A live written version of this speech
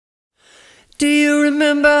Do you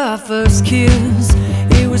remember our first kiss?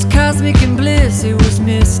 It was cosmic and bliss, it was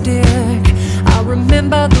mystic. I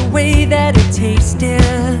remember the way that it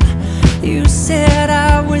tasted. You said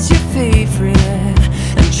I was your favorite,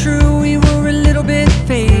 and true, we were a little bit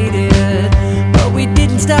faded, but we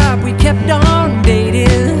didn't stop, we kept on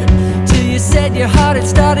dating, till you said your heart had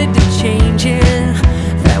started to change it,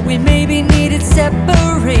 that we maybe needed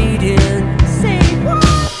separated. Say what?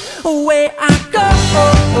 Away I go,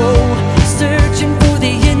 searching for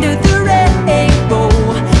the end of the rainbow.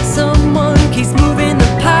 Someone keeps moving the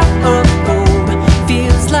pot of gold.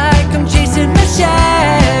 Feels like I'm chasing the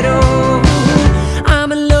shadow.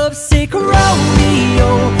 I'm a lovesick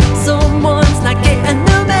Romeo. Someone's not getting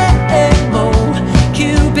the memo.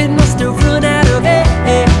 Cupid must have run out of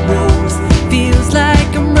arrows. Feels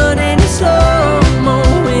like I'm running in slo-mo,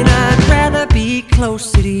 and I'd rather be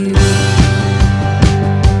closer to you.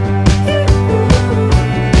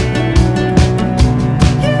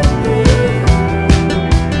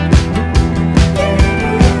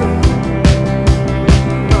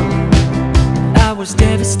 I was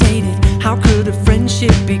devastated. How could a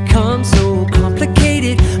friendship become so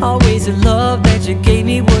complicated? Always a love that you gave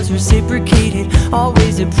me was reciprocated,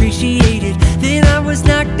 always appreciated. Then I was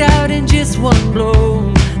knocked out in just one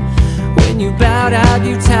blow. When you bowed out,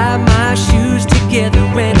 you tied my shoes together,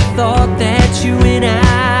 and I thought that you and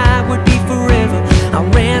I would be forever. I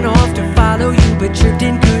ran off to follow you, but tripped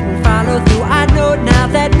and couldn't follow through. I know now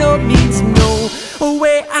that no means no.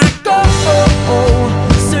 Away I go,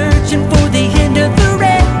 searching for the end of the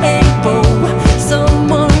rainbow.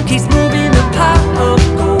 Someone keeps moving the pot of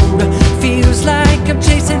gold. Feels like I'm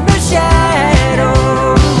chasing the shadow.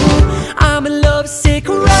 I'm a lovesick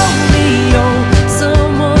Romeo.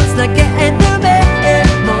 Someone's not getting the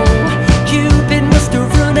memo. Cupid must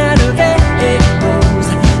have run out of arrows.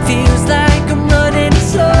 Feels like I'm running in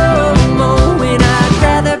slow-mo, and I'd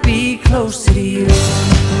rather be closer to you.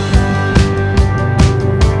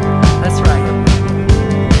 That's right.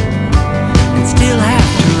 And still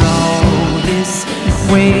after all this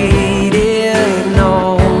waiting,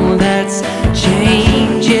 all that's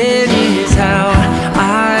changing is how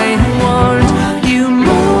I want you more.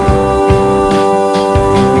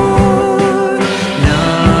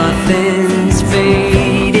 Nothing's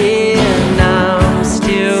faded, I'm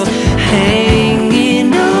still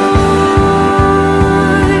hanging on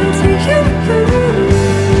to you,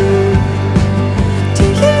 to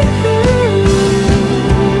you,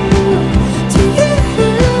 to you.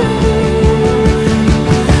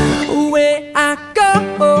 Where I go,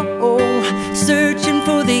 searching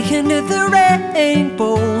for the end of the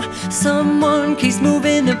rainbow. Someone keeps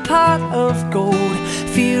moving the pot of gold.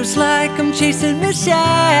 Feels like I'm chasing the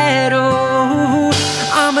shadow.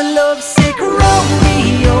 I'm a lovesick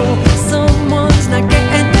Romeo. Someone's not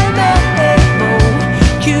getting the memo.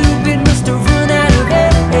 Cupid must have run out of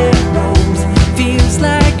arrows. Feels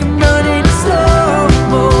like I'm running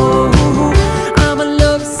slow-mo. I'm a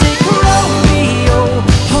lovesick Romeo,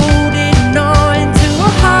 holding on to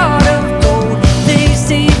a heart of gold. They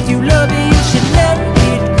say if you love it, you should let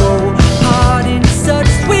it go. Heart in such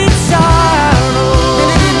sweet sorrow.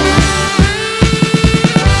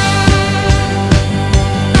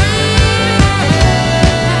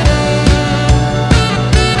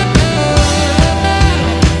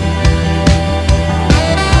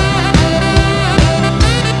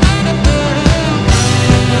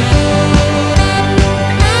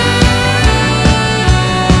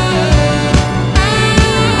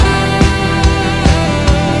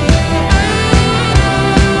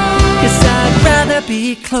 Cause I'd rather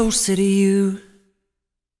be closer to you.